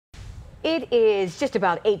It is just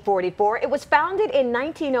about 8:44. It was founded in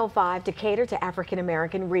 1905 to cater to African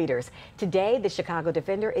American readers. Today, the Chicago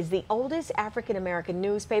Defender is the oldest African American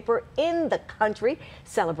newspaper in the country,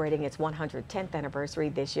 celebrating its 110th anniversary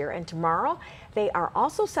this year. And tomorrow, they are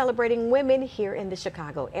also celebrating women here in the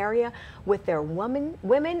Chicago area with their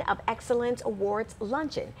Women of Excellence Awards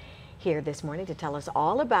luncheon. Here this morning to tell us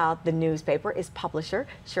all about the newspaper is publisher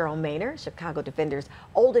Cheryl Mainor, Chicago Defender's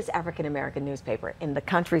oldest African-American newspaper in the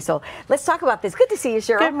country. So let's talk about this. Good to see you,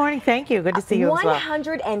 Cheryl. Good morning. Thank you. Good to see you as well.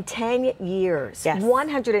 110 years. Yes.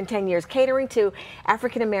 110 years catering to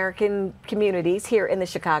African-American communities here in the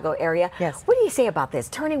Chicago area. Yes. What do you say about this?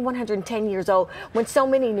 Turning 110 years old when so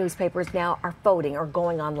many newspapers now are folding or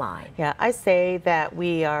going online. Yeah, I say that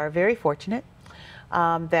we are very fortunate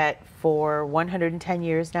that for 110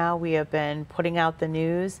 years now we have been putting out the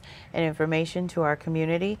news and information to our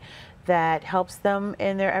community that helps them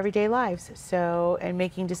in their everyday lives. So, and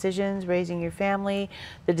making decisions, raising your family,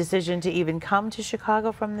 the decision to even come to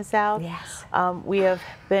Chicago from the South. Yes. We have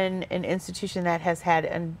been an institution that has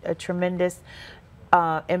had a tremendous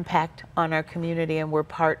impact on our community, and we're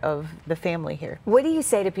part of the family here. What do you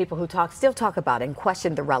say to people who still talk about and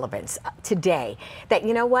question the relevance today? That,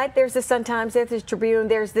 you know what, there's the Sun-Times, there's the Tribune,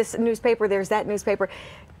 there's this newspaper, there's that newspaper.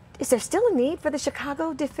 Is there still a need for the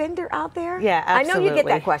Chicago Defender out there? Yeah, absolutely. I know you get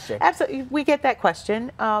that question. Absolutely, we get that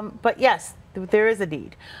question, but yes, there is a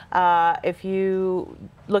need. If you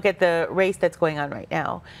look at the race that's going on right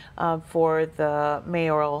now for the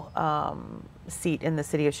mayoral seat in the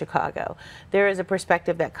city of Chicago, there is a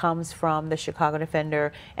perspective that comes from the Chicago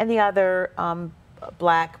Defender and the other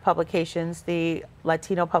Black publications, the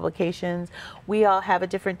Latino publications. We all have a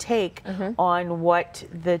different take on what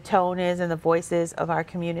the tone is and the voices of our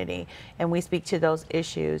community, and we speak to those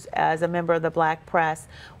issues. As a member of the Black press,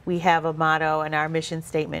 we have a motto, and our mission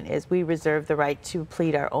statement is we reserve the right to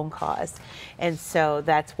plead our own cause. And so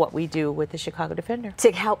that's what we do with the Chicago Defender.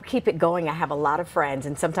 To help keep it going, I have a lot of friends,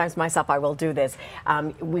 and sometimes myself I will do this.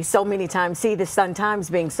 We so many times see the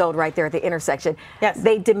Sun-Times being sold right there at the intersection. Yes.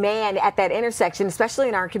 They demand at that intersection, especially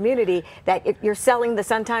in our community, that if you're selling the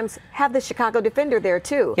Sun-Times, have the Chicago Defender there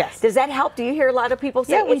too. Yes. Does that help? Do you hear a lot of people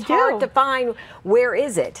say it's hard to find? Where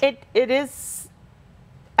is it? It is.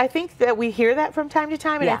 I think that we hear that from time to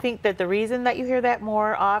time, and I think that the reason that you hear that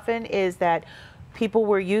more often is that people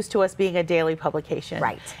were used to us being a daily publication.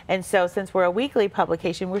 Right. And so since we're a weekly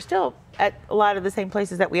publication, we're still at a lot of the same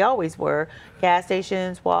places that we always were: gas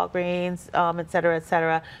stations, Walgreens, et cetera, et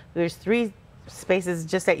cetera. There's 3 spaces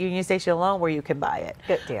just at Union Station alone where you can buy it.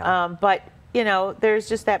 Good deal. But you know, there's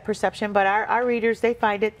just that perception, but our readers, they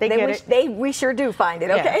find it, they get it. We sure do find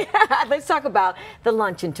it, okay? Yeah. Let's talk about the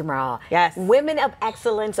luncheon tomorrow. Yes. Women of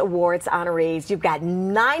Excellence Awards honorees. You've got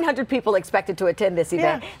 900 people expected to attend this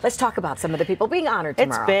event. Yeah. Let's talk about some of the people being honored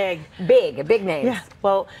tomorrow. It's big. Big names. Yeah.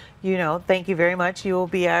 Well, you know, thank you very much. You will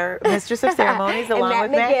be our Mistress of Ceremonies along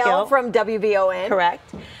with Matt Gill from WVON.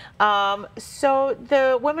 Correct. So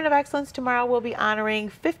the Women of Excellence tomorrow will be honoring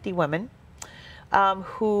 50 women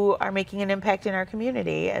who are making an impact in our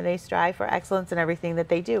community, and they strive for excellence in everything that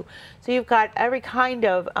they do. So you've got every kind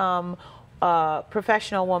of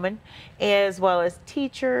professional woman, as well as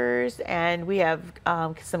teachers, and we have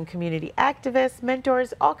some community activists,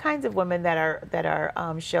 mentors, all kinds of women that are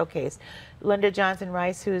showcased. Linda Johnson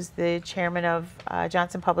Rice, who's the chairman of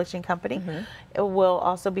Johnson Publishing Company, will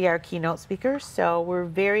also be our keynote speaker. So we're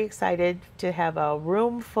very excited to have a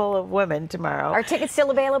room full of women tomorrow. Are tickets still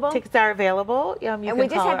available? Tickets are available. And we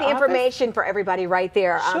just have the information for everybody right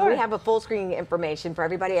there. Sure. We have a full screen information for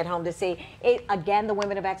everybody at home to see. Again, the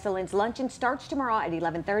Women of Excellence luncheon starts tomorrow at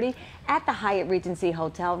 11:30 at the Hyatt Regency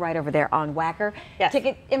Hotel right over there on Wacker. Yes.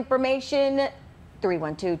 Ticket information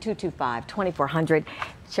 312-225-2400.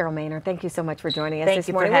 Cheryl Mainor, thank you so much for joining us this morning. Thank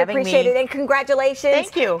you for having me. We appreciate it, and congratulations.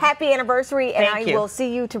 Thank you. Happy anniversary, and I Thank you. will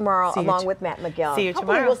see you tomorrow along with Matt McGill. See you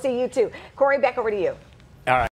Hopefully tomorrow. we'll see you too. Corey, back over to you. All right.